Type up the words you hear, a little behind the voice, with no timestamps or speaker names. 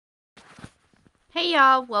Hey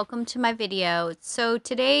y'all, welcome to my video. So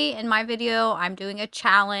today in my video, I'm doing a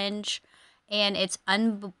challenge and it's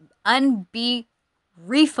unbereefable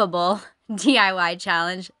DIY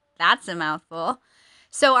challenge. That's a mouthful.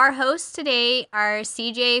 So our hosts today are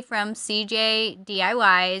CeeJ from CeeJ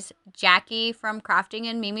DIYs, Jackie from Crafting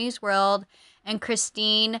in Mimi's World, and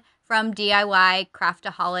Christine from DIY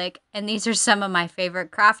Craftaholic. And these are some of my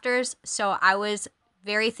favorite crafters. So I was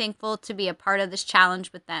very thankful to be a part of this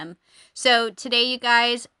challenge with them. So today, you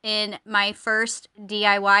guys, in my first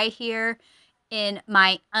DIY here, in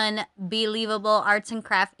my unbelievable arts and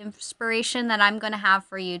craft inspiration that I'm going to have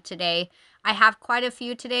for you today. I have quite a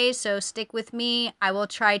few today, so stick with me. I will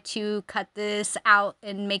try to cut this out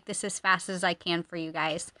and make this as fast as I can for you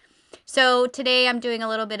guys. So today I'm doing a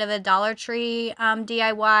little bit of a Dollar Tree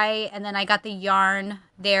DIY, and then I got the yarn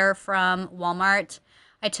there from Walmart.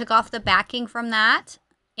 I took off the backing from that,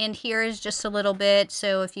 and here is just a little bit,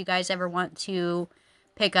 so if you guys ever want to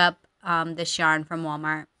pick up this yarn from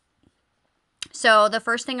Walmart. So the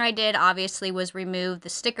first thing I did, obviously, was remove the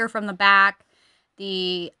sticker from the back,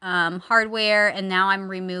 the hardware, and now I'm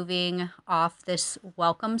removing off this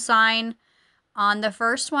welcome sign. On the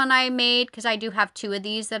first one I made, because I do have two of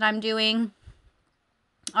these that I'm doing,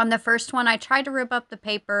 on the first one I tried to rip up the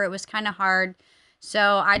paper. It was kind of hard,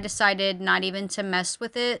 so I decided not even to mess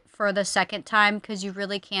with it for the second time because you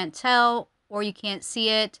really can't tell or you can't see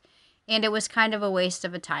it, and it was kind of a waste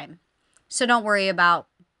of a time. So don't worry about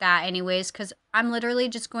that anyways, because I'm literally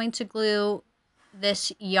just going to glue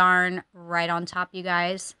this yarn right on top, you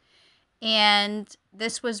guys. And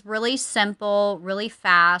this was really simple, really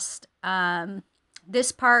fast.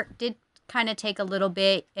 This part did kind of take a little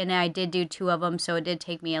bit, and I did do two of them, so it did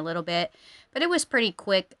take me a little bit, but it was pretty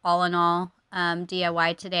quick all in all.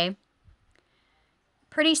 DIY today,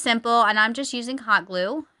 pretty simple, and I'm just using hot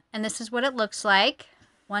glue, and this is what it looks like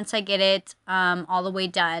once I get it all the way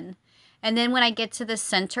done. And then when I get to the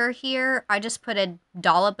center here, I just put a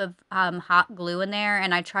dollop of hot glue in there,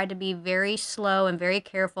 and I tried to be very slow and very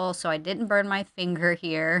careful so I didn't burn my finger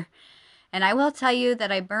here. And I will tell you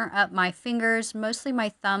that I burnt up my fingers, mostly my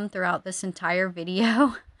thumb, throughout this entire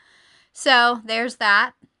video. So there's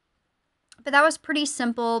that. But that was pretty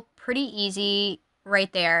simple, pretty easy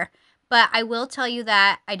right there. But I will tell you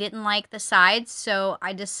that I didn't like the sides, so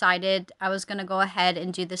I decided I was going to go ahead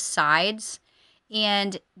and do the sides.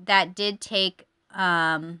 And that did take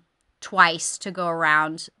twice to go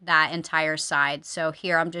around that entire side. So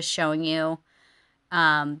here I'm just showing you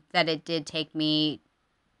that it did take me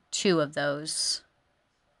two of those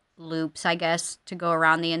loops, I guess, to go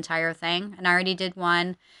around the entire thing. And I already did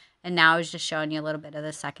one, and now I was just showing you a little bit of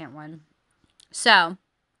the second one. So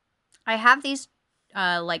I have these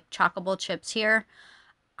like chockable chips here.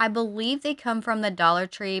 I believe they come from the Dollar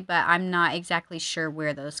Tree, but I'm not exactly sure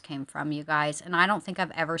where those came from, you guys. And I don't think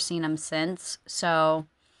I've ever seen them since, so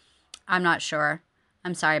I'm not sure.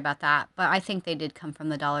 I'm sorry about that, but I think they did come from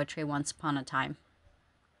the Dollar Tree once upon a time.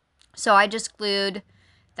 So I just glued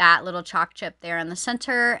that little chalk chip there in the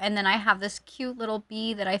center, and then I have this cute little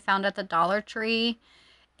bee that I found at the Dollar Tree,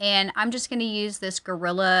 and I'm just going to use this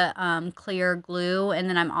Gorilla clear glue, and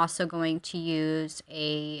then I'm also going to use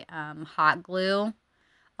a hot glue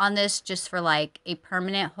on this just for like a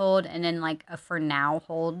permanent hold, and then like a for now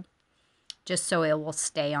hold, just so it will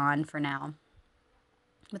stay on for now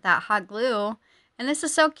with that hot glue. And this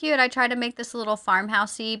is so cute. I tried to make this a little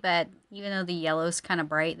farmhousey, but even though the yellow's kind of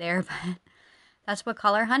bright there, but that's what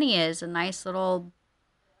color honey is. A nice little,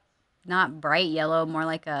 not bright yellow, more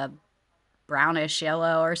like a brownish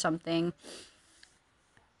yellow or something.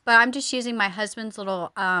 But I'm just using my husband's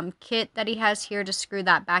little kit that he has here to screw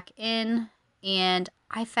that back in. And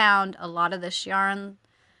I found a lot of this yarn,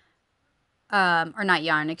 or not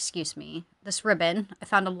yarn, excuse me, this ribbon. I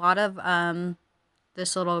found a lot of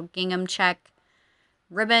this little gingham check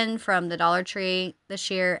ribbon from the Dollar Tree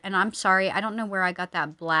this year. And I'm sorry, I don't know where I got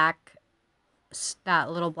that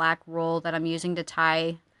little black roll that I'm using to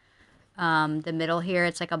tie the middle here.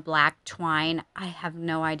 It's like a black twine. I have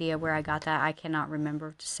no idea where I got that. I cannot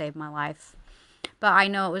remember to save my life. But I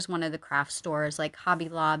know it was one of the craft stores like Hobby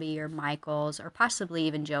Lobby or Michael's or possibly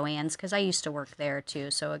even Joann's, because I used to work there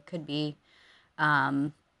too. So it could be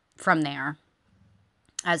from there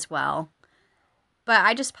as well. But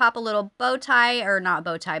I just pop a little bow tie, or not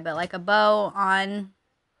bow tie, but like a bow on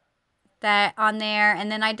that on there.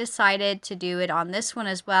 And then I decided to do it on this one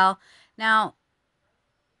as well. Now,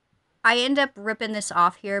 I end up ripping this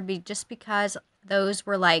off here just because those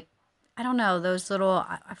were like, I don't know, those little,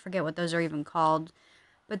 I forget what those are even called,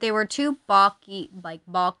 but they were too bulky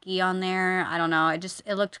on there. I don't know.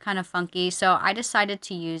 It looked kind of funky. So I decided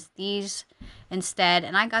to use these instead.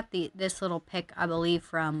 And I got this little pick, I believe,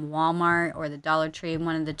 from Walmart or the Dollar Tree,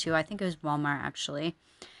 one of the two. I think it was Walmart, actually.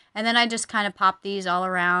 And then I just kind of popped these all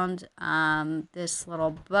around this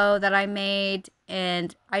little bow that I made.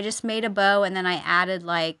 And I just made a bow, and then I added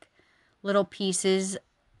like little pieces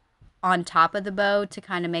on top of the bow to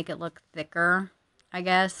kind of make it look thicker, I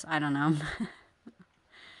guess. I don't know.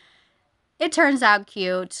 It turns out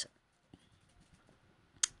cute.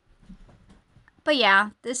 But yeah,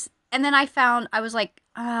 and then I was like,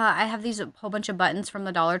 I have these whole bunch of buttons from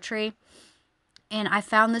the Dollar Tree. And I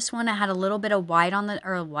found this one. It had a little bit of white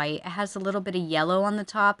it has a little bit of yellow on the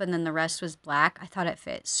top, and then the rest was black. I thought it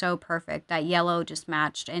fit so perfect. That yellow just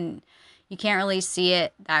matched, and you can't really see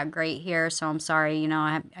it that great here, so I'm sorry. You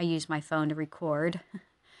know, I use my phone to record.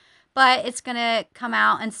 But it's going to come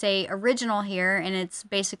out and say original here, and it's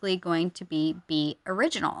basically going to be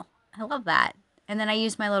original. I love that. And then I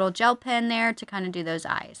use my little gel pen there to kind of do those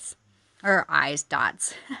dots.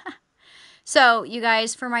 So, you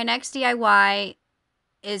guys, for my next DIY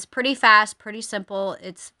is pretty fast, pretty simple.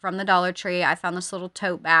 It's from the Dollar Tree. I found this little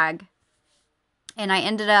tote bag, and I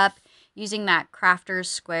ended up using that Crafter's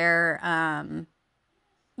Square,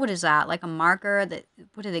 what is that? Like a marker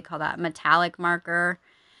what do they call that? Metallic marker.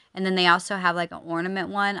 And then they also have like an ornament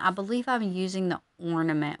one. I believe I'm using the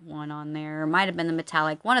ornament one on there. It might have been the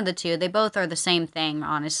metallic, one of the two. They both are the same thing,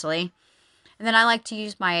 honestly. And then I like to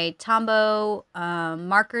use my Tombow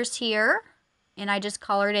markers here. And I just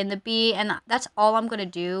colored in the bee. And that's all I'm going to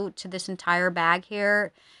do to this entire bag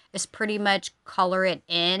here is pretty much color it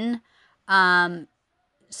in.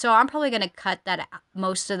 So I'm probably going to cut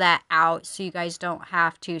most of that out so you guys don't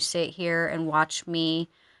have to sit here and watch me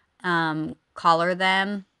color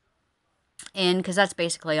them in, because that's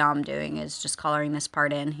basically all I'm doing is just coloring this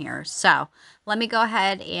part in here. So let me go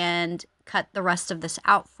ahead and cut the rest of this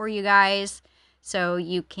out for you guys so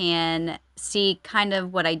you can see kind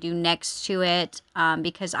of what I do next to it,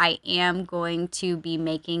 because I am going to be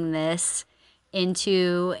making this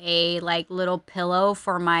into a like little pillow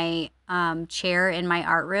for my chair in my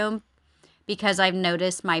art room, because I've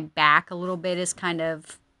noticed my back a little bit is kind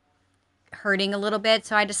of hurting a little bit.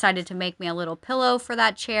 So I decided to make me a little pillow for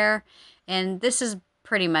that chair. And this is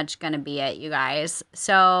pretty much going to be it, you guys.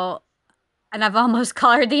 So, and I've almost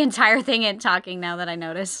colored the entire thing in talking now that I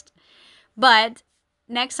noticed. But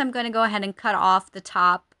next I'm going to go ahead and cut off the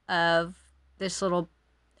top of this little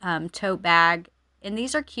tote bag. And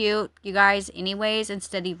these are cute, you guys, anyways,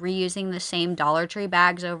 instead of reusing the same Dollar Tree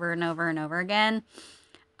bags over and over and over again.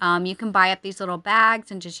 You can buy up these little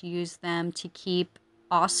bags and just use them to keep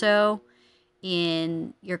also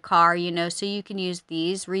in your car, you know, so you can use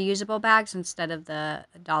these reusable bags instead of the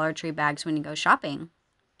Dollar Tree bags when you go shopping.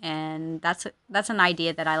 And that's an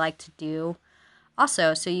idea that I like to do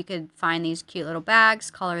also. So you could find these cute little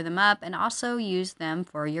bags, color them up, and also use them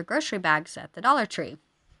for your grocery bags at the Dollar Tree.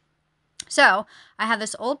 So I have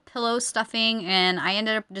this old pillow stuffing, and I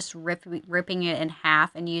ended up just ripping it in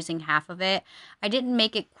half and using half of it. I didn't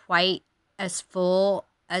make it quite as full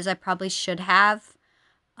as I probably should have.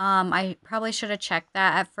 I probably should have checked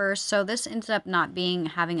that at first. So this ends up not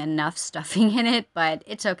having enough stuffing in it, but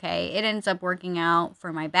it's okay. It ends up working out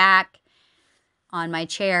for my back on my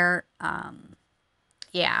chair.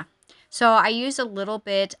 Yeah. So I use a little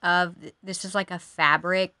bit of, this is like a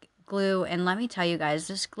fabric glue. And let me tell you guys,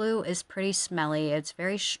 this glue is pretty smelly. It's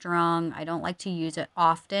very strong. I don't like to use it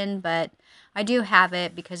often, but I do have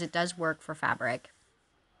it because it does work for fabric.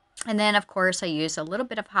 And then, of course, I use a little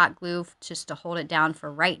bit of hot glue just to hold it down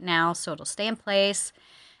for right now so it'll stay in place.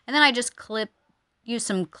 And then I just use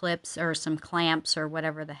some clips or some clamps or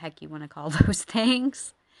whatever the heck you want to call those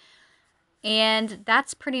things. And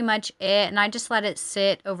that's pretty much it. And I just let it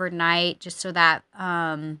sit overnight just so that,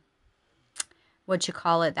 that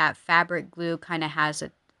fabric glue kind of has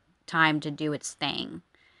a time to do its thing.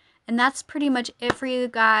 And that's pretty much it for you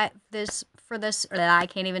guys. I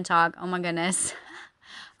can't even talk. Oh my goodness.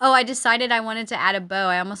 Oh, I decided I wanted to add a bow.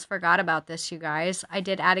 I almost forgot about this, you guys. I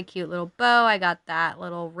did add a cute little bow. I got that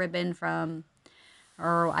little ribbon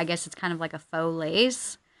or I guess it's kind of like a faux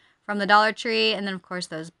lace from the Dollar Tree. And then, of course,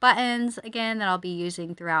 those buttons, again, that I'll be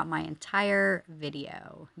using throughout my entire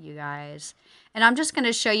video, you guys. And I'm just going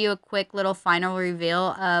to show you a quick little final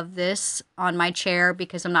reveal of this on my chair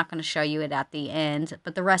because I'm not going to show you it at the end.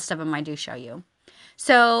 But the rest of them I do show you.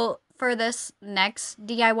 So for this next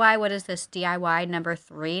DIY, what is this, DIY number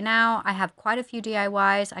 3 now? I have quite a few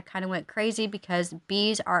DIYs. I kind of went crazy because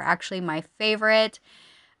bees are actually my favorite.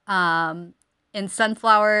 In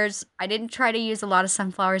sunflowers, I didn't try to use a lot of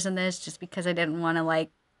sunflowers in this just because I didn't want to like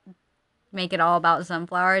make it all about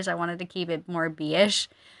sunflowers. I wanted to keep it more bee-ish.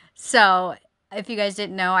 So if you guys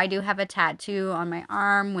didn't know, I do have a tattoo on my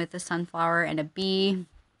arm with a sunflower and a bee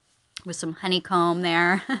with some honeycomb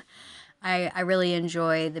there. I really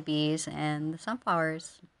enjoy the bees and the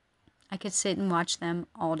sunflowers. I could sit and watch them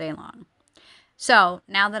all day long. So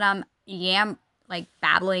now that I'm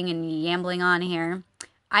babbling and yambling on here,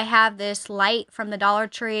 I have this light from the Dollar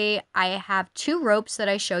Tree. I have 2 ropes that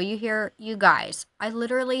I show you here. You guys, I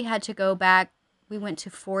literally had to go back. We went to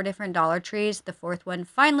 4 different Dollar Trees. The 4th one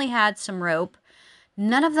finally had some rope.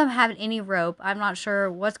 None of them had any rope. I'm not sure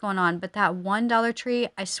what's going on, but that one Dollar Tree,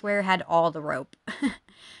 I swear, had all the rope.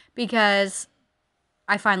 Because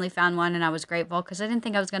I finally found one, and I was grateful because I didn't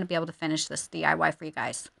think I was going to be able to finish this DIY for you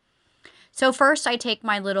guys. So first I take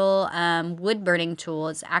my little wood burning tool.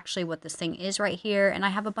 It's actually what this thing is right here. And I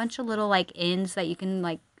have a bunch of little like ends that you can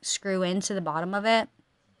like screw into the bottom of it.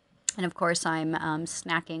 And of course I'm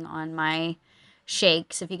snacking on my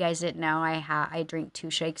shakes. If you guys didn't know, I drink 2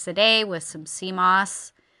 shakes a day with some sea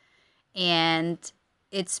moss. And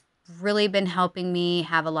it's really been helping me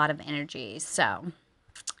have a lot of energy. So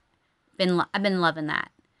I've been loving that.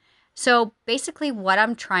 So basically what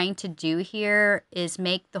I'm trying to do here is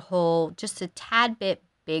make the hole just a tad bit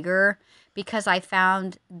bigger because I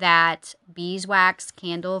found that beeswax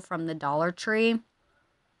candle from the Dollar Tree,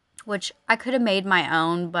 which I could have made my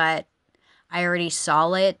own, but I already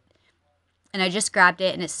saw it and I just grabbed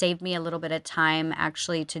it and it saved me a little bit of time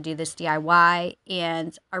actually to do this DIY.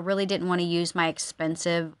 And I really didn't want to use my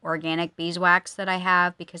expensive organic beeswax that I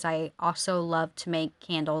have because I also love to make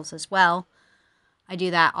candles as well. I do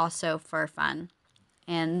that also for fun.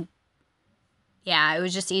 And yeah, it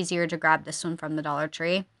was just easier to grab this one from the Dollar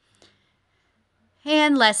Tree.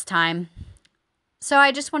 And less time. So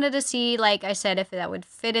I just wanted to see, like I said, if that would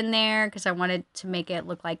fit in there because I wanted to make it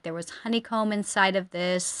look like there was honeycomb inside of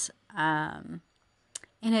this. And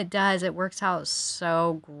it does. It works out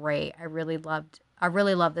so great. I really love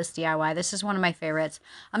this DIY. This is one of my favorites.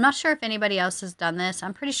 I'm not sure if anybody else has done this.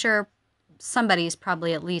 I'm pretty sure somebody's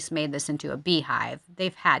probably at least made this into a beehive.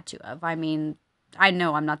 They've had to have. I mean, I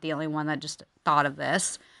know I'm not the only one that just thought of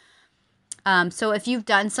this. So if you've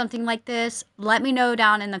done something like this, let me know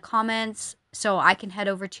down in the comments so I can head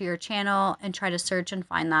over to your channel and try to search and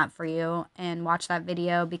find that for you and watch that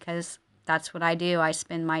video because that's what I do. I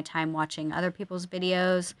spend my time watching other people's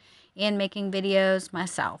videos and making videos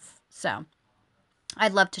myself. So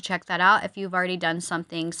I'd love to check that out if you've already done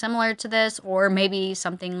something similar to this or maybe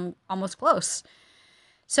something almost close.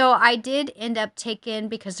 So I did end up taking,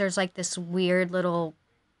 because there's like this weird little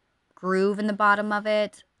groove in the bottom of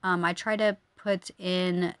it, I try to put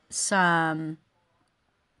in some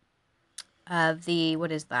of the,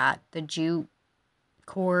 what is that? The jute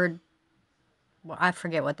cord. Well, I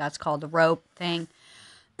forget what that's called, the rope thing.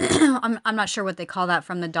 I'm not sure what they call that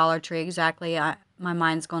from the Dollar Tree exactly. My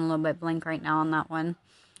mind's going a little bit blank right now on that one.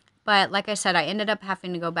 But like I said, I ended up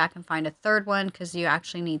having to go back and find a 3rd one because you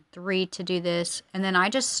actually need 3 to do this. And then I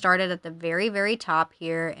just started at the very, very top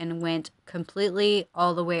here and went completely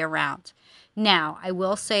all the way around. Now, I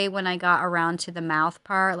will say when I got around to the mouth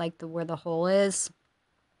part, like where the hole is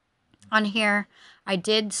on here, I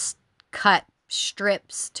did cut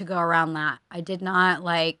strips to go around that. I did not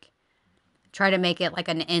like try to make it like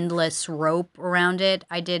an endless rope around it.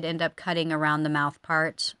 I did end up cutting around the mouth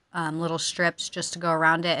part, little strips just to go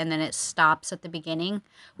around it, and then it stops at the beginning,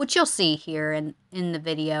 which you'll see here in the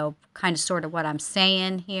video, kind of sort of what I'm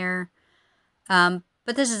saying here.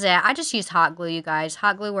 But this is it. I just use hot glue, you guys.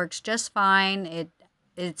 Hot glue works just fine.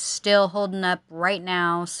 It's still holding up right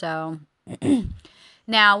now, so...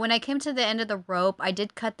 Now, when I came to the end of the rope, I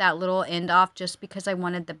did cut that little end off just because I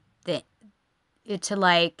wanted it to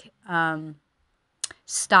like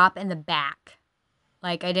stop in the back.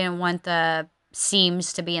 Like I didn't want the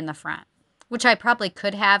seams to be in the front, which I probably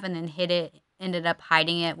could have and then ended up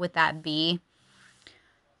hiding it with that bee.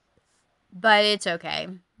 But it's okay.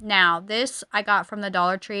 Now, this I got from the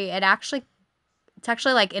Dollar Tree. It's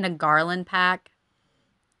actually like in a garland pack.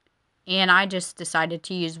 And I just decided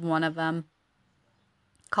to use one of them.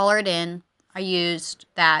 Color it in. I used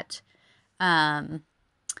that,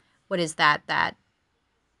 what is that? That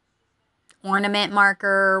ornament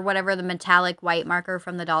marker, whatever, the metallic white marker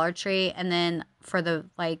from the Dollar Tree. And then for the,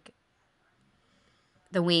 like,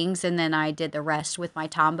 the wings. And then I did the rest with my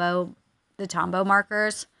the Tombow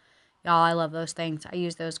markers. Y'all, I love those things. I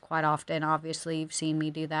use those quite often. Obviously, you've seen me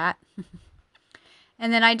do that.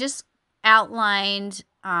 And then I just outlined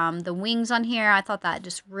the wings on here. I thought that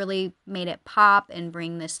just really made it pop and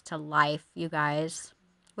bring this to life, you guys.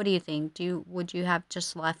 What do you think? Would you have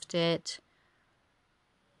just left it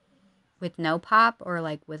with no pop or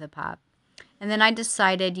like with a pop? And then I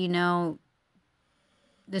decided, you know,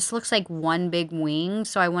 this looks like one big wing,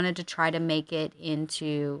 so I wanted to try to make it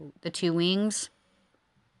into the 2 wings.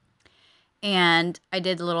 And I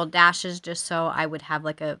did little dashes just so I would have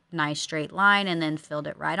like a nice straight line, and then filled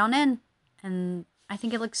it right on in. And I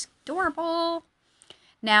think it looks adorable.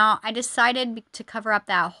 Now, I decided to cover up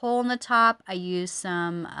that hole in the top. I used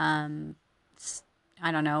some,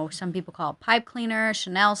 I don't know, some people call it pipe cleaner,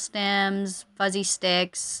 Chanel stems, fuzzy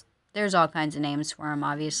sticks. There's all kinds of names for them,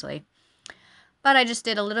 obviously. But I just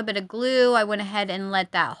did a little bit of glue. I went ahead and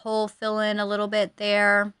let that hole fill in a little bit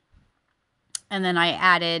there. And then I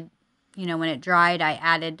added, you know, when it dried, I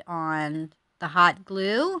added on the hot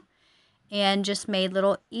glue and just made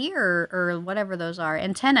little ear, or whatever those are,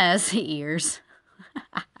 antennas, ears.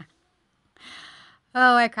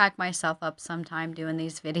 Oh, I crack myself up sometime doing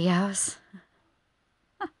these videos.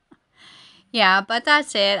 Yeah, but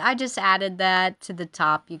that's it. I just added that to the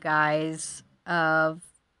top, you guys, of...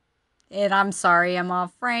 And I'm sorry I'm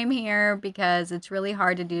off frame here because it's really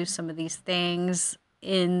hard to do some of these things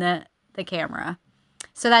in the camera.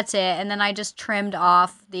 So that's it. And then I just trimmed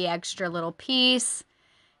off the extra little piece.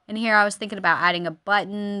 And here I was thinking about adding a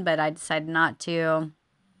button, but I decided not to.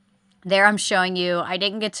 There I'm showing you, I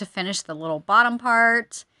didn't get to finish the little bottom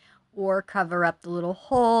part or cover up the little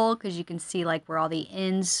hole because you can see like where all the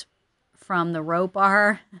ends from the rope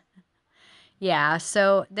are. Yeah,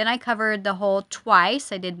 so then I covered the hole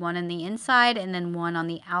twice. I did one on the inside and then one on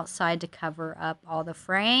the outside to cover up all the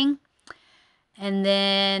fraying. And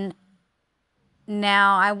then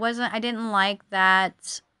now I didn't like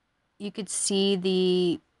that you could see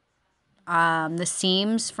the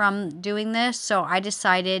seams from doing this. So I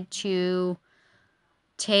decided to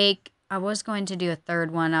I was going to do a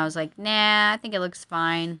third one. I was like, nah, I think it looks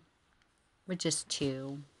fine with just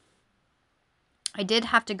 2. I did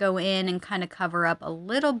have to go in and kind of cover up a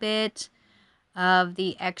little bit of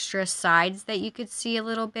the extra sides that you could see a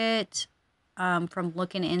little bit from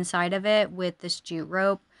looking inside of it with this jute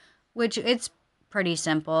rope, which it's pretty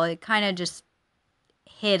simple. It kind of just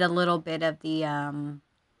hid a little bit of the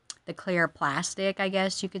clear plastic, I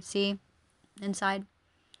guess you could see inside.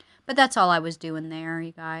 But that's all I was doing there,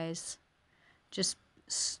 you guys. Just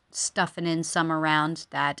stuffing in some around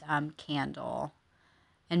that candle.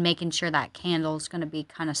 And making sure that candle is going to be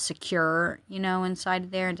kind of secure, you know, inside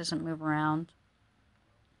of there. It doesn't move around.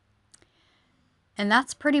 And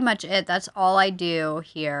that's pretty much it. That's all I do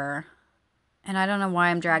here. And I don't know why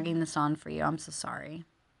I'm dragging this on for you. I'm so sorry.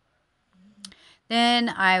 Then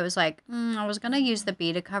I was like, I was going to use the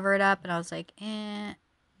bee to cover it up. And I was like,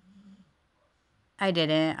 I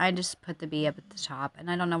didn't. I just put the bee up at the top. And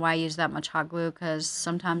I don't know why I use that much hot glue, because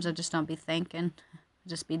sometimes I just don't be thinking. I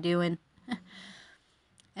just be doing.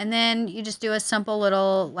 And then you just do a simple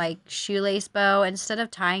little like shoelace bow. Instead of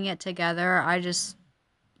tying it together, I just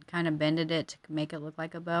kind of bended it to make it look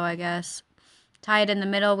like a bow, I guess. Tie it in the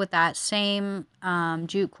middle with that same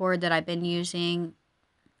jute cord that I've been using.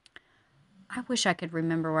 I wish I could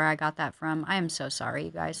remember where I got that from. I am so sorry,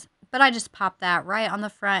 you guys. But I just popped that right on the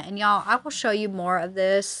front. And y'all, I will show you more of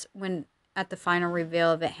this when at the final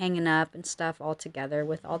reveal of it hanging up and stuff all together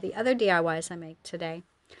with all the other DIYs I make today.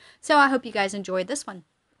 So I hope you guys enjoyed this one.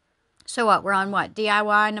 So what, we're on what,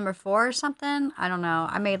 DIY number 4 or something? I don't know.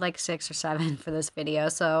 I made like 6 or 7 for this video,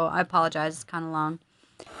 so I apologize. It's kind of long.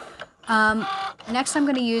 Next I'm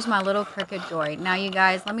going to use my little Cricut Joy. Now you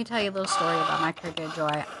guys, let me tell you a little story about my Cricut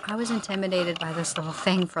Joy. I was intimidated by this little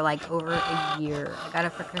thing for like over a year. I got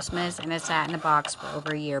it for Christmas and it sat in a box for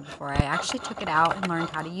over a year before I actually took it out and learned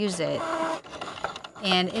how to use it.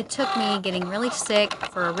 And it took me getting really sick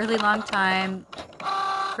for a really long time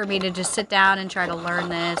for me to just sit down and try to learn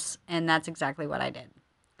this, and that's exactly what I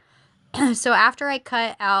did. So after I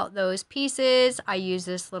cut out those pieces, I use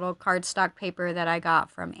this little cardstock paper that I got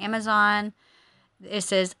from Amazon. It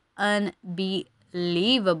says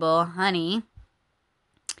Unbelievable Honey.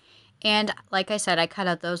 And like I said, I cut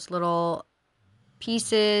out those little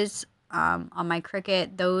pieces on my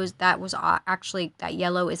Cricut. That was actually, that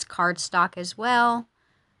yellow is cardstock as well.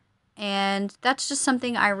 And that's just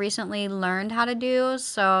something I recently learned how to do,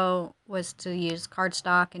 so was to use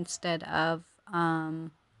cardstock instead of,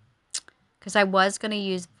 because I was going to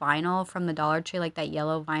use vinyl from the Dollar Tree, like that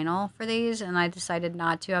yellow vinyl for these, and I decided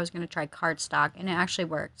not to. I was going to try cardstock, and it actually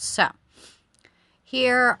worked. So,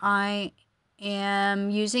 here I am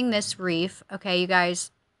using this wreath. Okay, you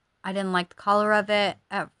guys, I didn't like the color of it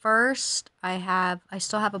at first. I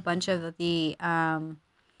still have a bunch of the,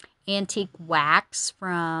 antique wax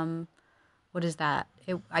from, what is that?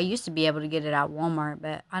 I used to be able to get it at Walmart,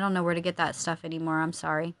 but I don't know where to get that stuff anymore. I'm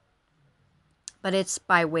sorry. But it's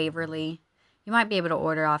by Waverly. You might be able to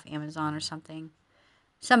order off Amazon or something.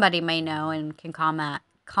 Somebody may know and can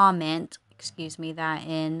comment, excuse me, that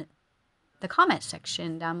in the comment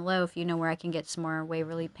section down below if you know where I can get some more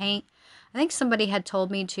Waverly paint. I think somebody had told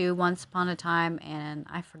me to once upon a time, and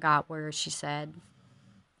I forgot where she said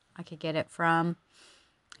I could get it from.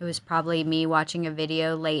 It was probably me watching a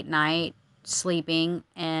video late night, sleeping,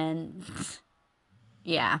 and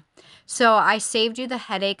yeah. So I saved you the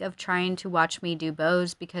headache of trying to watch me do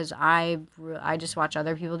bows, because I just watch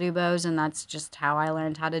other people do bows, and that's just how I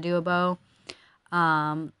learned how to do a bow.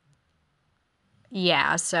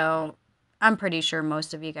 Yeah, so I'm pretty sure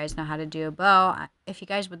most of you guys know how to do a bow. If you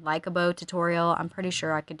guys would like a bow tutorial, I'm pretty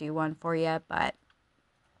sure I could do one for you, but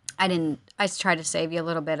I didn't. I tried to save you a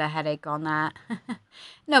little bit of headache on that.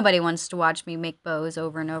 Nobody wants to watch me make bows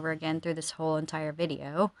over and over again through this whole entire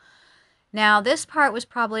video. Now, this part was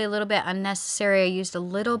probably a little bit unnecessary. I used a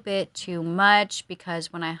little bit too much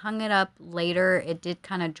because when I hung it up later, it did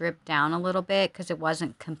kind of drip down a little bit because it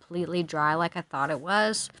wasn't completely dry like I thought it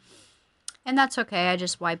was. And that's okay. I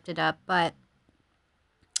just wiped it up. But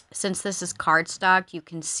since this is cardstock, you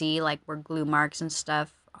can see like where glue marks and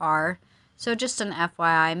stuff are. So just an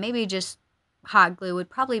FYI, maybe just hot glue would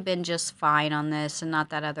probably been just fine on this and not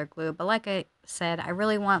that other glue. But like I said, I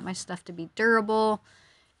really want my stuff to be durable.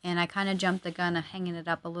 And I kind of jumped the gun of hanging it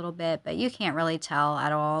up a little bit, but you can't really tell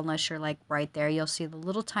at all unless you're like right there. You'll see the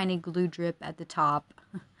little tiny glue drip at the top.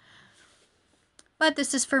 But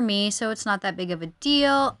this is for me, so it's not that big of a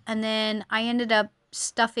deal. And then I ended up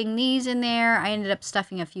stuffing these in there. I ended up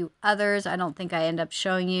stuffing a few others. I don't think I end up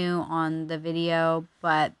showing you on the video,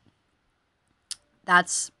 but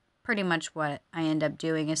that's pretty much what I end up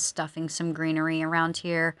doing, is stuffing some greenery around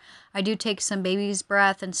here. I do take some baby's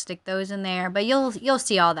breath and stick those in there, but you'll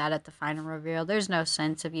see all that at the final reveal. There's no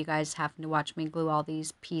sense of you guys having to watch me glue all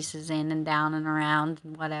these pieces in and down and around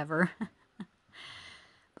and whatever.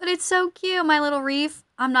 But it's so cute, my little wreath.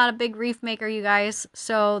 I'm not a big wreath maker, you guys,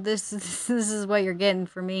 so this is what you're getting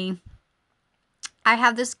for me. I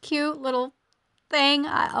have this cute little thing.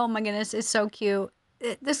 Oh my goodness, it's so cute.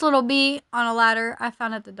 This little bee on a ladder I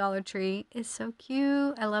found at the Dollar Tree is so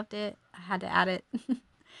cute. I loved it. I had to add it.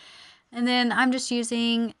 And then I'm just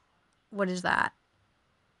using, what is that?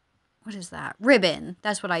 What is that? Ribbon.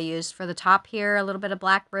 That's what I used for the top here. A little bit of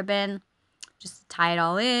black ribbon. Just to tie it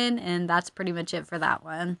all in. And that's pretty much it for that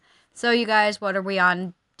one. So you guys, what are we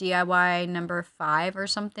on? DIY number 5 or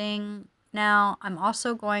something? Now, I'm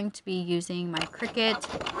also going to be using my Cricut,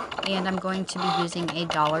 and I'm going to be using a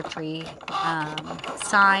Dollar Tree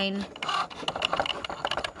sign.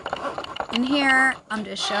 In here, I'm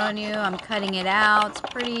just showing you, I'm cutting it out. It's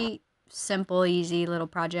pretty simple, easy little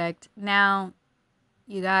project. Now,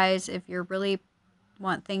 you guys, if you really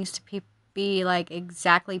want things to be like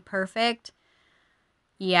exactly perfect,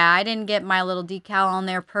 yeah, I didn't get my little decal on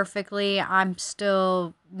there perfectly. I'm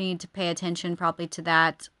still need to pay attention probably to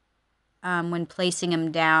that when placing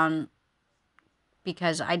them down,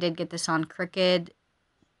 because I did get this on Cricut,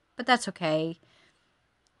 but that's okay.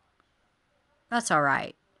 That's all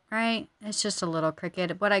right, right? It's just a little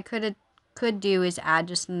Cricut. What I could do is add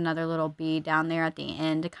just another little bead down there at the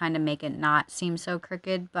end to kind of make it not seem so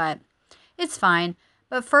crooked, but it's fine.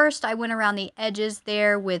 But first, I went around the edges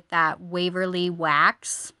there with that Waverly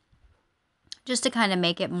wax, just to kind of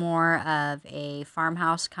make it more of a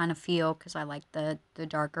farmhouse kind of feel, because I like the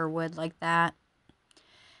darker wood like that.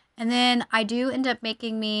 And then I do end up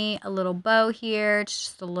making me a little bow here. It's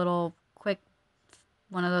just a little quick,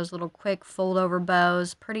 one of those little quick fold over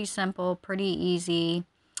bows. Pretty simple, pretty easy.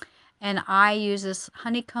 And I use this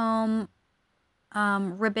honeycomb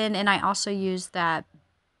ribbon, and I also use that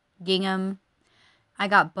gingham. I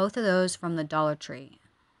got both of those from the Dollar Tree.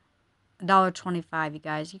 $1.25, you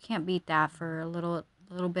guys. You can't beat that for a little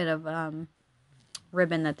bit of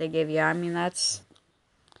ribbon that they give you. I mean, that's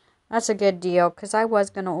a good deal, because I was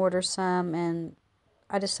going to order some, and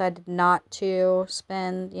I decided not to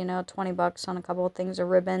spend, 20 bucks on a couple of things of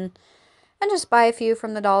ribbon, and just buy a few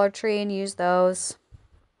from the Dollar Tree and use those.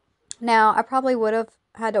 Now, I probably would have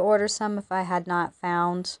had to order some if I had not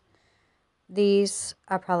found these.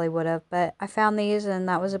 I probably would have, but I found these, and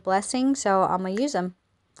that was a blessing, so I'm going to use them.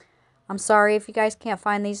 I'm sorry if you guys can't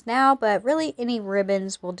find these now, but really any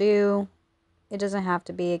ribbons will do. It doesn't have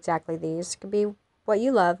to be exactly these. It could be what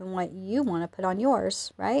you love and what you want to put on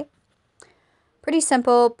yours, right? Pretty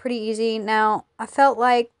simple, pretty easy. Now, I felt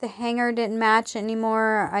like the hanger didn't match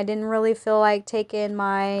anymore. I didn't really feel like taking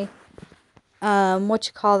my,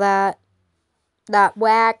 that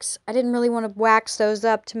wax. I didn't really want to wax those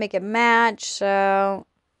up to make it match, so,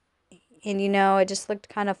 and it just looked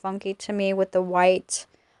kind of funky to me with the white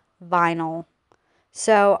vinyl.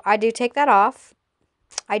 So I do take that off.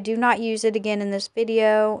 I do not use it again in this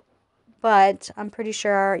video, but I'm pretty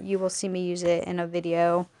sure you will see me use it in a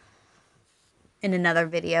video, in another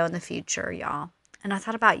video in the future, y'all. And I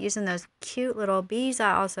thought about using those cute little bees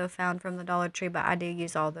I also found from the Dollar Tree, but I do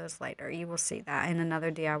use all those later. You will see that in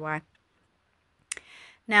another DIY.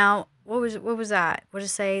 Now, what was that? What did it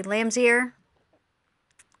say? Lamb's ear?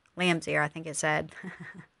 Lamb's ear, I think it said.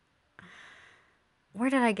 Where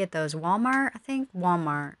did I get those? Walmart, I think?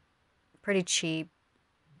 Walmart. Pretty cheap.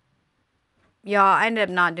 Y'all, I ended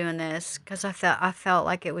up not doing this because I felt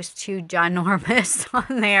like it was too ginormous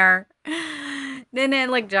on there. Didn't it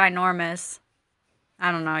look ginormous?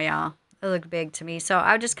 I don't know, y'all. It looked big to me. So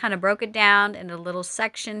I just kind of broke it down into a little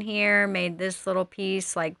section here. Made this little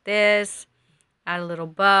piece like this. Add a little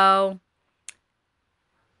bow.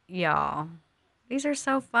 Y'all, these are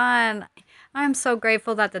so fun. I'm so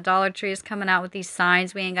grateful that the Dollar Tree is coming out with these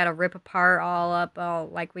signs. We ain't got to rip apart all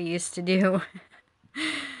like we used to do.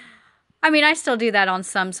 I mean, I still do that on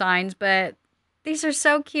some signs, but these are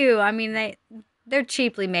so cute. I mean, they're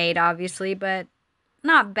cheaply made, obviously, but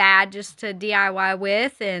not bad just to DIY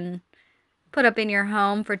with and put up in your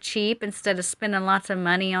home for cheap instead of spending lots of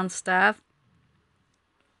money on stuff.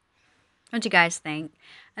 What do you guys think?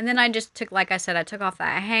 And then I just took, like I said, I took off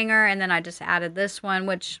that hanger, and then I just added this one,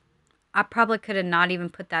 which I probably could have not even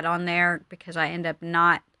put that on there because I end up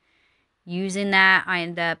not using that. I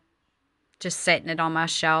end up just setting it on my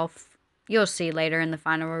shelf. You'll see later in the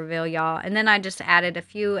final reveal, y'all. And then I just added a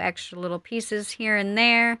few extra little pieces here and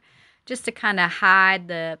there just to kind of hide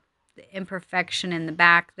the imperfection in the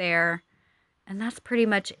back there. And that's pretty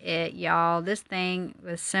much it, y'all. This thing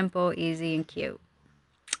was simple, easy, and cute.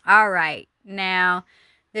 All right, now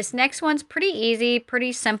this next one's pretty easy,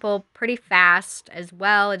 pretty simple, pretty fast as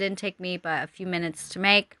well. It didn't take me but a few minutes to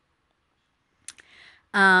make.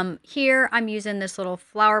 Here I'm using this little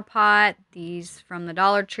flower pot, these from the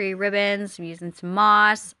Dollar Tree ribbons. I'm using some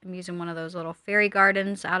moss. I'm using one of those little fairy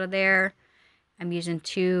gardens out of there. I'm using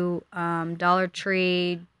two Dollar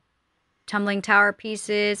Tree tumbling tower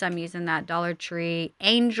pieces. I'm using that Dollar Tree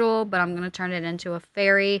angel, but I'm going to turn it into a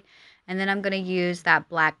fairy. And then I'm going to use that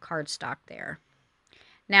black cardstock there.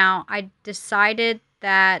 Now, I decided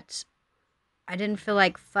that I didn't feel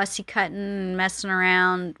like fussy cutting and messing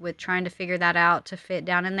around with trying to figure that out to fit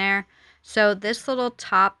down in there. So this little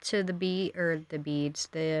top to the beads,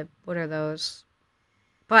 what are those?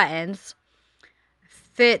 Buttons.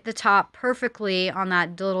 Fit the top perfectly on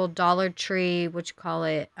that little Dollar Tree, what you call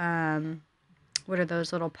it? What are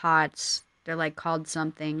those little pots? They're like called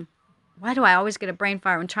something. Why do I always get a brain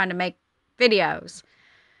fart when trying to make videos?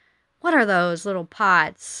 What are those little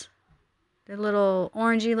pots? They're little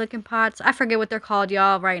orangey looking pots. I forget what they're called,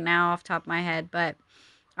 y'all, right now off the top of my head. But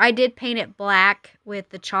I did paint it black with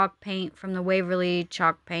the chalk paint from the Waverly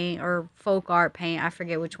chalk paint or folk art paint. I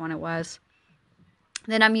forget which one it was.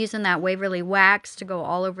 Then I'm using that Waverly wax to go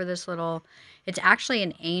all over this little... It's actually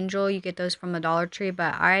an angel. You get those from the Dollar Tree.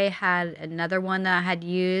 But I had another one that I had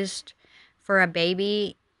used for a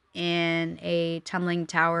baby in a tumbling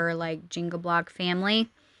tower like Jenga block family,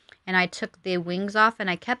 and I took the wings off and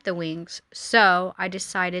I kept the wings, so I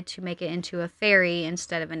decided to make it into a fairy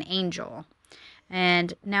instead of an angel.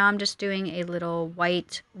 And now I'm just doing a little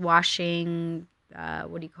white washing,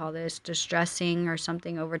 what do you call this, distressing or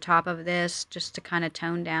something over top of this, just to kind of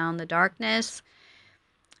tone down the darkness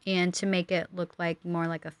and to make it look like more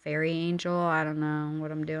like a fairy angel. I don't know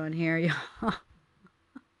what I'm doing here, y'all.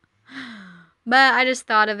 But I just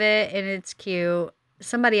thought of it, and it's cute.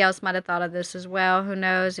 Somebody else might have thought of this as well. Who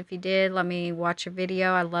knows? If you did, let me watch your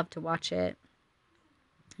video. I'd love to watch it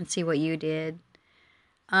and see what you did.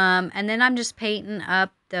 And then I'm just painting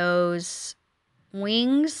up those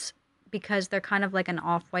wings because they're kind of like an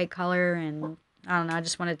off-white color, and I don't know, I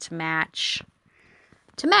just wanted to match.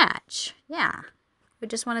 Yeah. We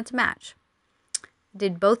just wanted to match.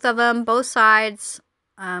 Did both of them, both sides.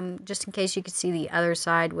 Just in case you could see the other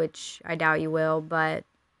side, which I doubt you will, but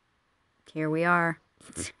here we are.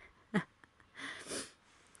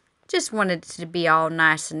 Just wanted it to be all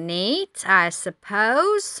nice and neat, I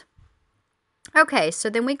suppose. Okay,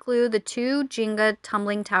 so then we glue the two Jenga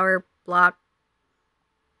tumbling tower block,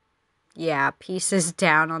 pieces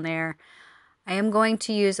down on there. I am going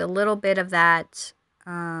to use a little bit of that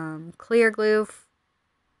clear glue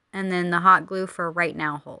and then the hot glue for right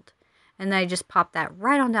now hold. And then I just pop that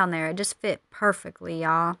right on down there. It just fit perfectly,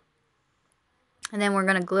 y'all. And then we're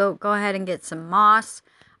going to go ahead and get some moss.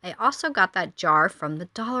 I also got that jar from the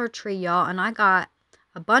Dollar Tree, y'all. And I got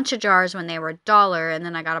a bunch of jars when they were $1. And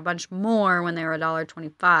then I got a bunch more when they were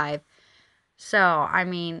 $1.25. So, I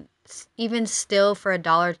mean, even still for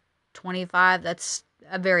 $1 $25. That's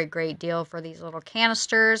a very great deal for these little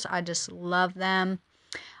canisters. I just love them.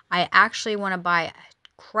 I actually want to buy a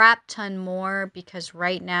crap ton more because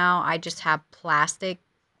right now I just have plastic,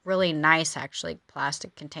 really nice actually,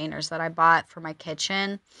 plastic containers that I bought for my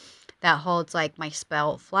kitchen that holds like my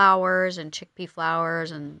spelt flowers and chickpea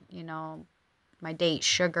flowers and, you know, my date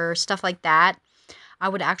sugar, stuff like that. I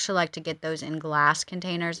would actually like to get those in glass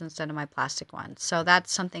containers instead of my plastic ones. So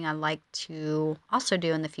that's something I'd like to also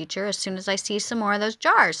do in the future as soon as I see some more of those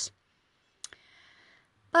jars.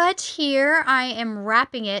 But here I am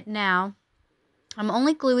wrapping it now. I'm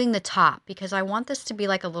only gluing the top because I want this to be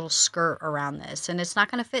like a little skirt around this. And it's not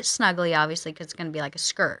going to fit snugly, obviously, because it's going to be like a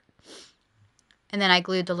skirt. And then I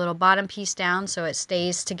glued the little bottom piece down so it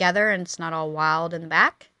stays together and it's not all wild in the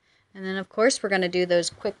back. And then, of course, we're going to do those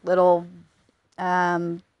quick little,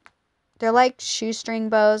 they're like shoestring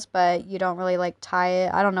bows, but you don't really like tie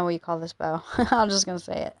it. I don't know what you call this bow. I'm just going to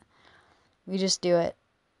say it. We just do it.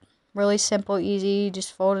 Really simple, easy.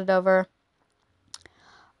 Just fold it over.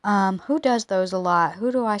 Who does those a lot?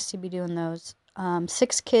 Who do I see be doing those?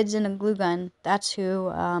 6 Kids in a Glue Gun. That's who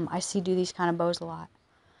I see do these kind of bows a lot.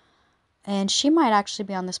 And she might actually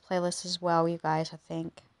be on this playlist as well, you guys, I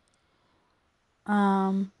think.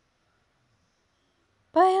 But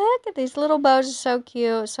look at these little bows. Are so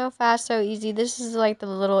cute, so fast, so easy. This is like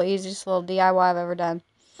the easiest little DIY I've ever done.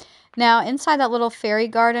 Now, inside that little fairy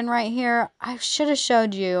garden right here, I should have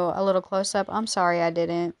showed you a little close-up. I'm sorry I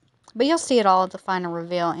didn't. But you'll see it all at the final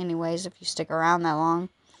reveal anyways if you stick around that long.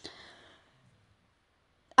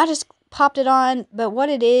 I just popped it on, but what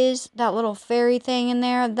it is, that little fairy thing in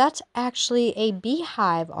there, that's actually a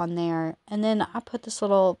beehive on there. And then I put this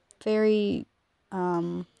little fairy,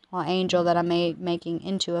 angel that I made making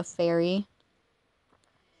into a fairy.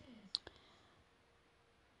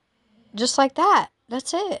 Just like that.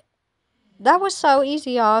 That's it. That was so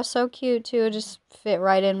easy, y'all. So cute, too. It just fit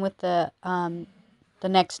right in with the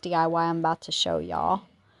next DIY I'm about to show y'all.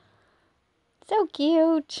 So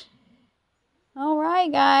cute.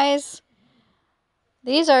 Alright, guys.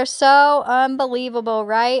 These are so unbelievable,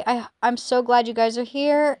 right? I'm so glad you guys are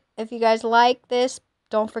here. If you guys like this,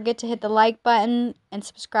 don't forget to hit the like button and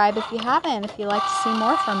subscribe if you haven't, if you'd like to see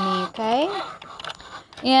more from me, okay?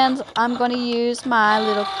 And I'm going to use my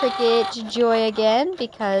little Cricut Joy again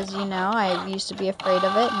because, you know, I used to be afraid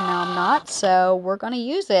of it and now I'm not. So we're going to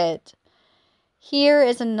use it. Here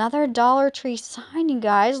is another Dollar Tree sign, you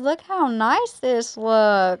guys. Look how nice this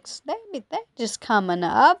looks. They just coming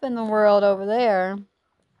up in the world over there.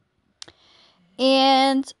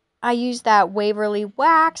 And I use that Waverly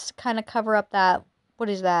wax to kind of cover up that, what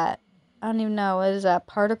is that? I don't even know. What is that,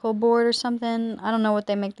 particle board or something? I don't know what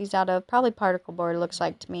they make these out of. Probably particle board, it looks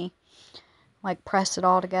like to me. Like press it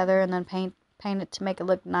all together and then paint it to make it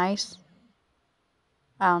look nice.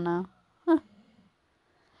 I don't know.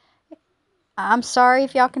 I'm sorry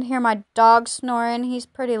if y'all can hear my dog snoring. He's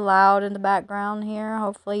pretty loud in the background here.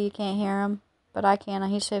 Hopefully you can't hear him. But I can.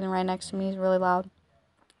 He's sitting right next to me. He's really loud.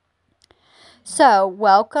 So,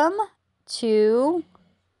 welcome to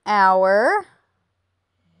our...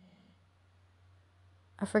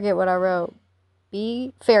 I forget what I wrote.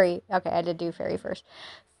 Fairy. Okay, I did do fairy first.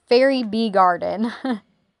 Fairy bee garden.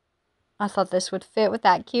 I thought this would fit with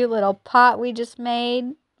that cute little pot we just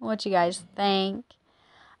made. What you guys think?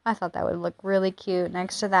 I thought that would look really cute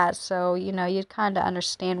next to that. So, you know, you'd kind of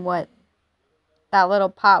understand what that little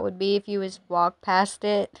pot would be if you was walk past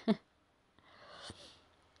it.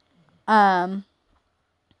 Yeah,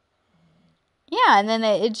 and then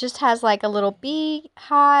it just has like a little bee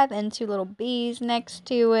hive and 2 little bees next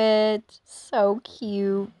to it. So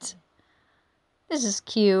cute. This is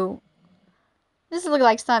cute. This would look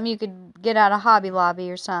like something you could get out of Hobby Lobby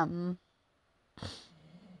or something.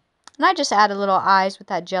 And I just added little eyes with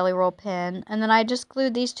that Jelly Roll pen. And then I just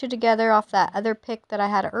glued these 2 together off that other pick that I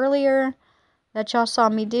had earlier that y'all saw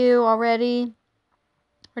me do already.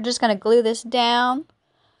 We're just going to glue this down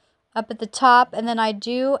up at the top. And then I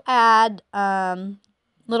do add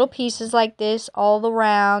little pieces like this all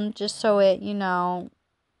around just so it, you know,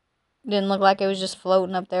 didn't look like it was just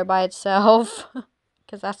floating up there by itself.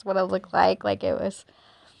 Because that's what it looked like it was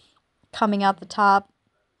coming out the top.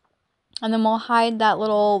 And then we'll hide that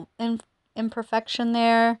little imperfection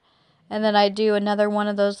there. And then I do another one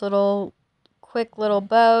of those little quick little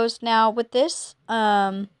bows. Now with this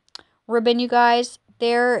ribbon, you guys,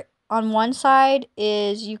 there on one side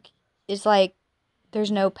is like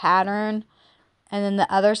there's no pattern, and then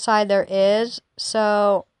the other side there is.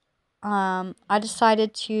 So I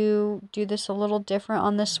decided to do this a little different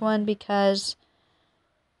on this one because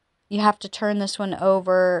you have to turn this one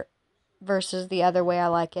over versus the other way I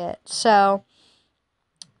like it. So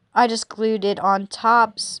I just glued it on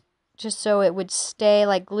tops just so it would stay,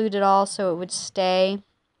 like glued it all so it would stay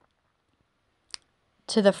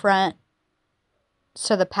to the front.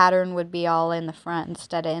 So the pattern would be all in the front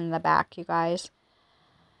instead of in the back, you guys.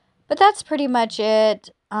 But that's pretty much it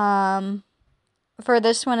for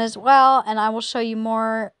this one as well. And I will show you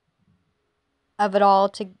more of it all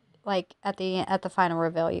to like at the final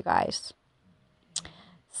reveal, you guys.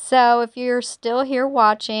 So if you're still here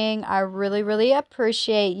watching, I really, really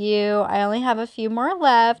appreciate you. I only have a few more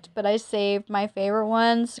left, but I saved my favorite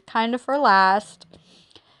ones kind of for last.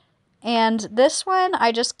 And this one,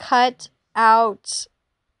 I just cut out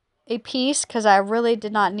a piece because I really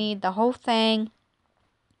did not need the whole thing.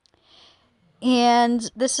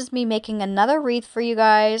 And this is me making another wreath for you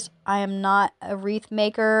guys. I am not a wreath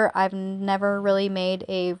maker. I've never really made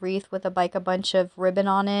a wreath with a bunch of ribbon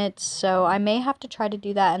on it. So I may have to try to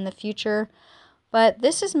do that in the future. But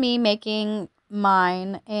this is me making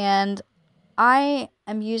mine. And I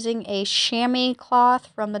am using a chamois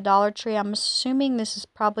cloth from the Dollar Tree. I'm assuming this is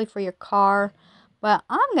probably for your car. But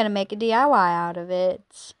I'm going to make a DIY out of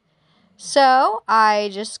it. So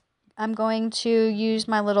I'm going to use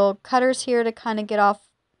my little cutters here to kind of get off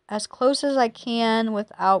as close as I can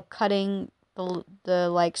without cutting the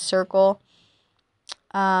like circle.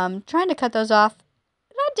 Trying to cut those off.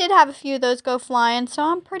 And I did have a few of those go flying, so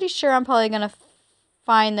I'm pretty sure I'm probably going to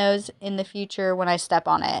find those in the future when I step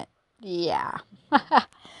on it. Yeah.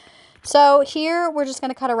 So here we're just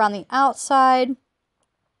going to cut around the outside.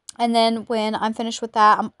 And then when I'm finished with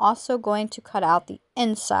that, I'm also going to cut out the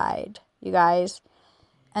inside, you guys.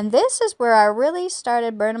 And this is where I really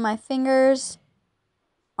started burning my fingers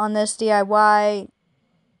on this DIY.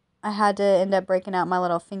 I had to end up breaking out my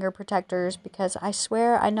little finger protectors because I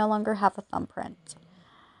swear I no longer have a thumbprint.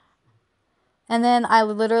 And then I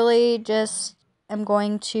literally just am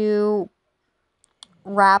going to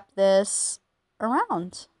wrap this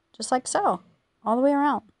around, just like so, all the way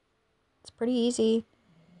around. It's pretty easy.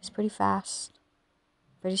 It's pretty fast.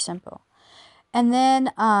 Pretty simple. And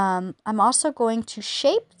then I'm also going to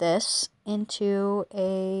shape this into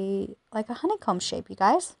like a honeycomb shape, you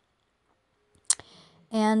guys.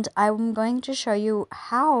 And I'm going to show you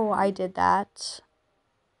how I did that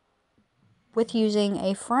with using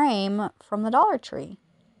a frame from the Dollar Tree.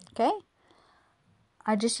 Okay?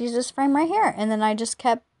 I just used this frame right here. And then I just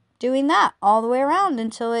kept doing that all the way around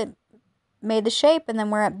until it made the shape. And then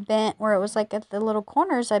where it bent, where it was like at the little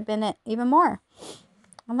corners, I bent it even more.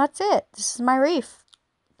 And that's it. This is my wreath.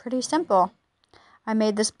 Pretty simple. I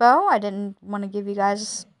made this bow. I didn't want to give you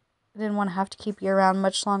guys, I didn't want to have to keep you around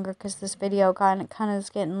much longer because this video kind of is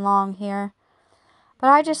getting long here. But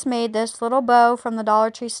I just made this little bow from the Dollar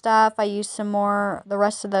Tree stuff. I used some more, the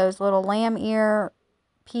rest of those little lamb ear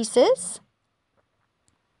pieces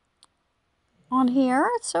on here.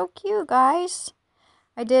 It's so cute, guys.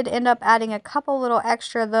 I did end up adding a couple little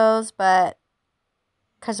extra of those, but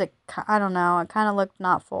because I don't know, it kind of looked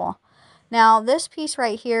not full. Now, this piece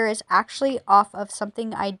right here is actually off of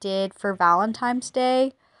something I did for Valentine's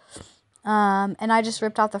Day. And I just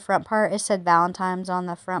ripped off the front part. It said Valentine's on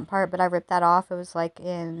the front part, but I ripped that off. It was like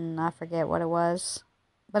I forget what it was.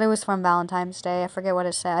 But it was from Valentine's Day. I forget what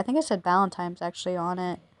it said. I think it said Valentine's actually on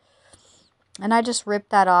it. And I just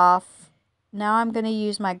ripped that off. Now I'm going to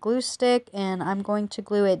use my glue stick and I'm going to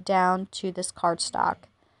glue it down to this cardstock.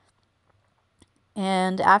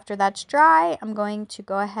 And after that's dry, I'm going to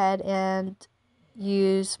go ahead and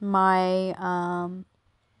use my,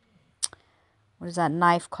 what is that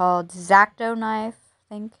knife called? X-Acto knife,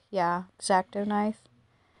 I think. Yeah, X-Acto knife.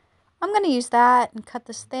 I'm going to use that and cut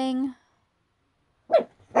this thing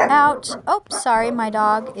out. Oh, sorry, my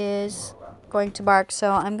dog is going to bark,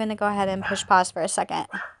 so I'm going to go ahead and push pause for a second.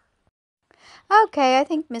 Okay, I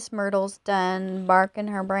think Miss Myrtle's done barking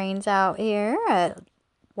her brains out here at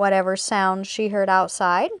whatever sound she heard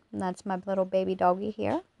outside. And that's my little baby doggy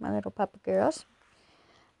here, my little puppy girls,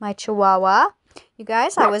 my Chihuahua. You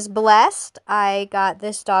guys, I was blessed. I got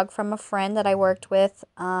this dog from a friend that I worked with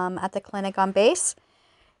at the clinic on base.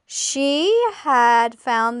 She had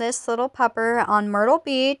found this little pupper on Myrtle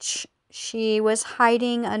Beach. She was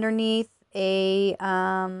hiding underneath a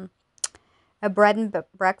bread and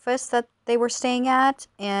breakfast that they were staying at,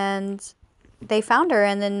 and they found her,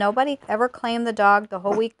 and then nobody ever claimed the dog the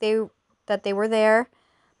whole week that they were there.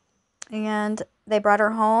 And they brought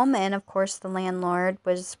her home, and of course the landlord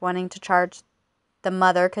was wanting to charge the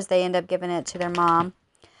mother because they ended up giving it to their mom.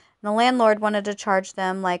 And the landlord wanted to charge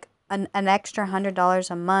them like an extra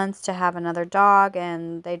 $100 a month to have another dog,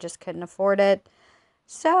 and they just couldn't afford it.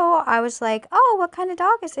 So I was like, oh, what kind of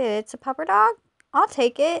dog is it? It's a pupper dog? I'll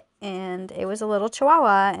take it. And it was a little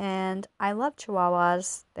Chihuahua, and I love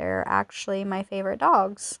Chihuahuas. They're actually my favorite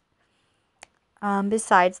dogs.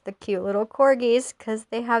 Besides the cute little corgis, because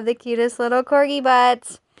they have the cutest little corgi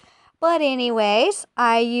butts. But anyways,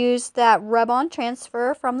 I used that rub-on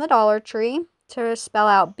transfer from the Dollar Tree to spell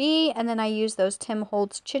out B, and then I used those Tim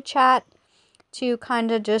Holtz Chit Chat to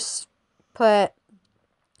kind of just put,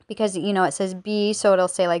 because, you know, it says B, so it'll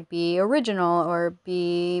say like B original or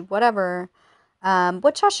B whatever,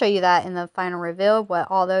 which I'll show you that in the final reveal, what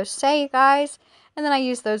all those say, guys. And then I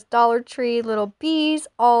used those Dollar Tree little bees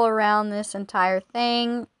all around this entire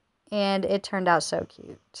thing, and it turned out so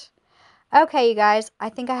cute. Okay, you guys, I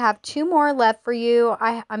think I have 2 more left for you.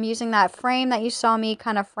 I'm using that frame that you saw me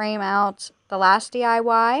kind of frame out the last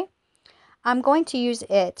DIY. I'm going to use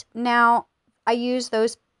it. Now, I used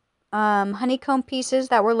those honeycomb pieces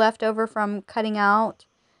that were left over from cutting out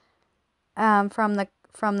from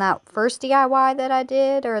that first DIY that I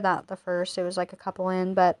did, or not the first, it was like a couple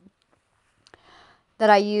in, but that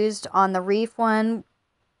I used on the reef one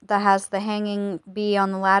that has the hanging bee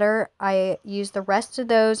on the ladder. I used the rest of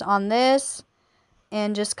those on this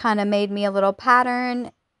and just kind of made me a little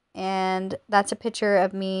pattern, and that's a picture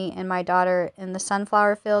of me and my daughter in the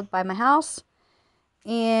sunflower field by my house.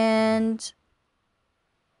 And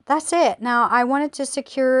that's it. Now, I wanted to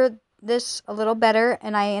secure this a little better,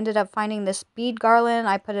 and I ended up finding this bead garland.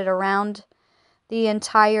 I put it around the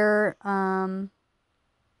entire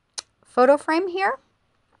photo frame here,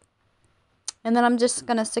 and then I'm just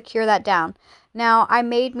going to secure that down. Now, I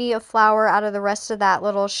made me a flower out of the rest of that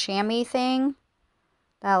little chamois thing,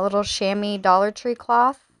 that little chamois Dollar Tree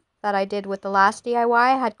cloth that I did with the last DIY.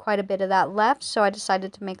 I had quite a bit of that left, so I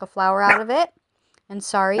decided to make a flower out of it. And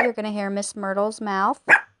sorry, you're going to hear Miss Myrtle's mouth.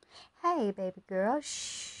 Hey, baby girl.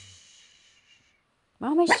 Shh.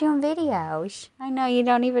 Mommy's doing videos. I know, you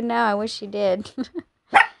don't even know. I wish you did.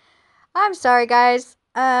 I'm sorry, guys.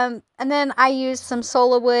 And then I used some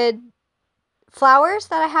Sola Wood flowers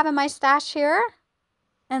that I have in my stash here.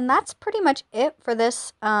 And that's pretty much it for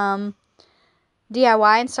this DIY.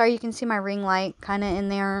 And sorry, you can see my ring light kind of in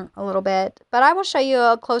there a little bit. But I will show you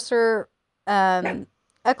a closer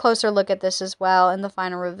look at this as well in the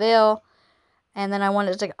final reveal. And then I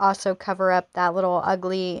wanted to also cover up that little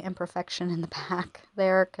ugly imperfection in the back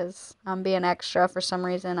there, because I'm being extra for some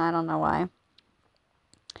reason. I don't know why.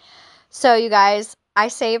 So, you guys, I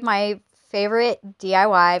saved my favorite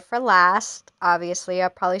DIY for last. Obviously, I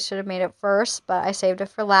probably should have made it first, but I saved it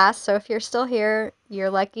for last. So if you're still here, you're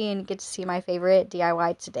lucky and you get to see my favorite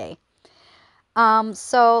DIY today.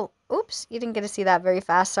 Oops, you didn't get to see that very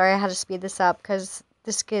fast. Sorry, I had to speed this up because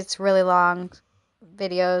this gets really long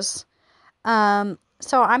videos.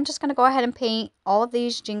 So I'm just going to go ahead and paint all of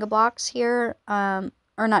these Jenga blocks here,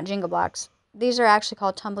 or not Jenga blocks. These are actually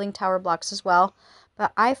called tumbling tower blocks as well,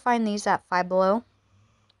 but I find these at Five Below.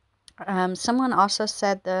 Someone also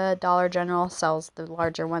said the Dollar General sells the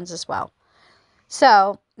larger ones as well.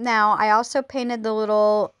 So now I also painted the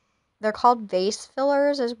little, they're called vase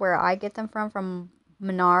fillers is where I get them from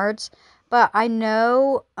Menards, but I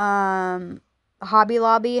know, Hobby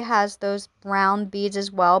Lobby has those brown beads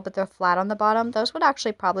as well, but they're flat on the bottom. Those would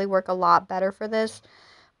actually probably work a lot better for this.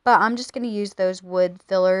 But I'm just going to use those wood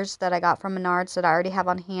fillers that I got from Menards that I already have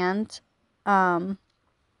on hand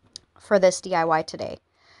for this DIY today.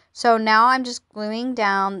 So now I'm just gluing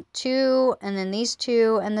down 2 and then these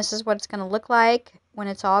 2, and this is what it's going to look like when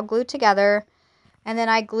it's all glued together. And then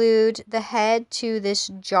I glued the head to this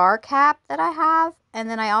jar cap that I have, and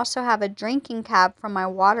then I also have a drinking cap from my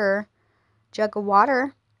jug of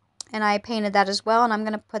water, and I painted that as well, and I'm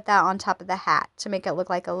going to put that on top of the hat to make it look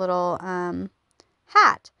like a little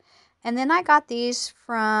hat. And then I got these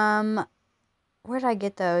from, where did I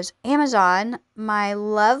get those? Amazon. My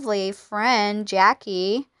lovely friend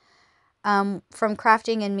Jackie from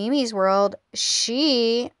Crafting in Mimi's World,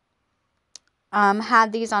 she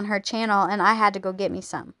had these on her channel, and I had to go get me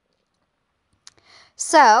some.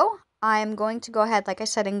 So I'm going to go ahead, like I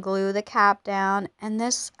said, and glue the cap down. And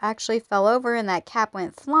this actually fell over and that cap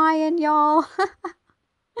went flying, y'all.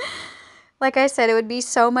 Like I said, it would be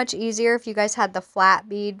so much easier if you guys had the flat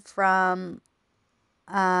bead from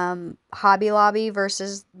Hobby Lobby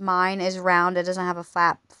versus mine is round. It doesn't have a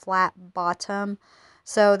flat bottom.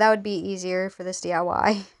 So that would be easier for this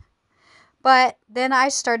DIY. But then I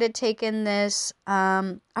started taking this,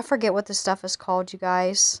 I forget what this stuff is called, you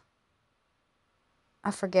guys. I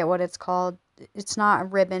forget what it's called. It's not a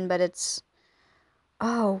ribbon, but it's...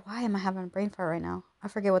 Oh, why am I having a brain fart right now? I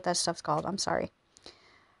forget what that stuff's called. I'm sorry.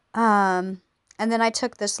 And then I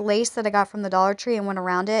took this lace that I got from the Dollar Tree and went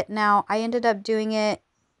around it. Now, I ended up doing it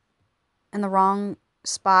in the wrong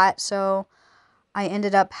spot, so I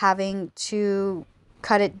ended up having to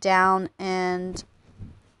cut it down and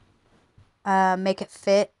make it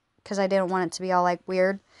fit because I didn't want it to be all like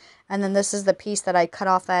weird. And then this is the piece that I cut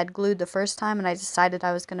off that I had glued the first time, and I decided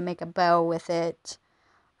I was going to make a bow with it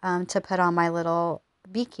to put on my little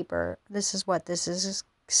beekeeper. This is what this is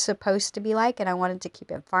supposed to be like, and I wanted to keep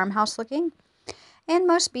it farmhouse looking. And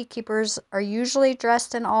most beekeepers are usually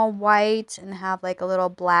dressed in all white and have like a little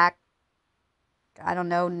black, I don't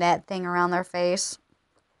know, net thing around their face.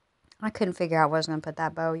 I couldn't figure out where I was going to put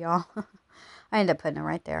that bow, y'all. I ended up putting it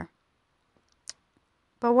right there.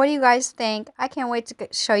 But what do you guys think? I can't wait to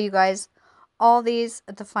show you guys all these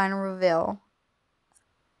at the final reveal.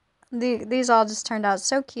 These all just turned out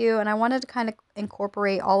so cute, and I wanted to kind of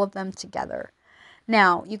incorporate all of them together.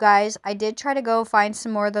 Now, you guys, I did try to go find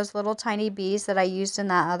some more of those little tiny bees that I used in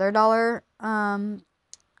that other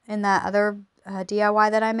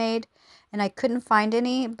DIY that I made, and I couldn't find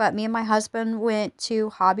any, but me and my husband went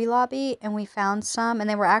to Hobby Lobby, and we found some, and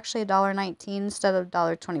they were actually $1.19 instead of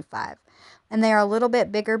 $1.25. And they are a little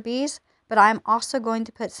bit bigger bees, but I'm also going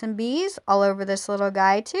to put some bees all over this little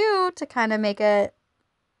guy, too, to kind of make it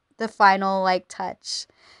the final, like, touch.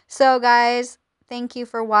 So, guys, thank you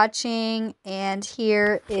for watching, and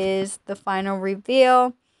here is the final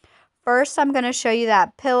reveal. First, I'm going to show you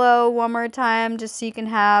that pillow one more time just so you can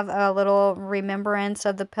have a little remembrance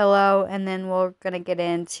of the pillow, and then we're going to get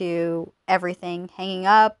into everything hanging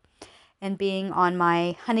up and being on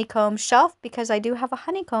my honeycomb shelf, because I do have a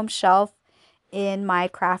honeycomb shelf in my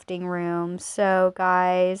crafting room. So,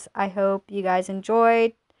 guys, I hope you guys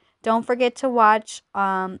enjoyed. Don't forget to watch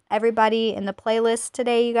everybody in the playlist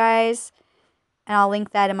today, you guys, and I'll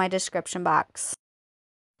link that in my description box.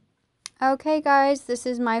 Okay, guys, this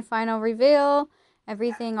is my final reveal.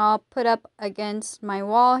 Everything all put up against my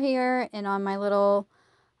wall here and on my little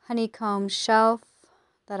honeycomb shelf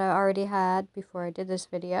that I already had before I did this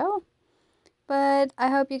video. But I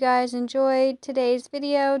hope you guys enjoyed today's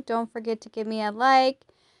video. Don't forget to give me a like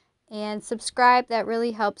and subscribe. That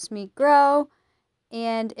really helps me grow.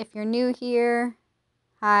 And if you're new here,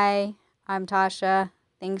 hi, I'm Tasha.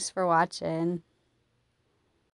 Thanks for watching.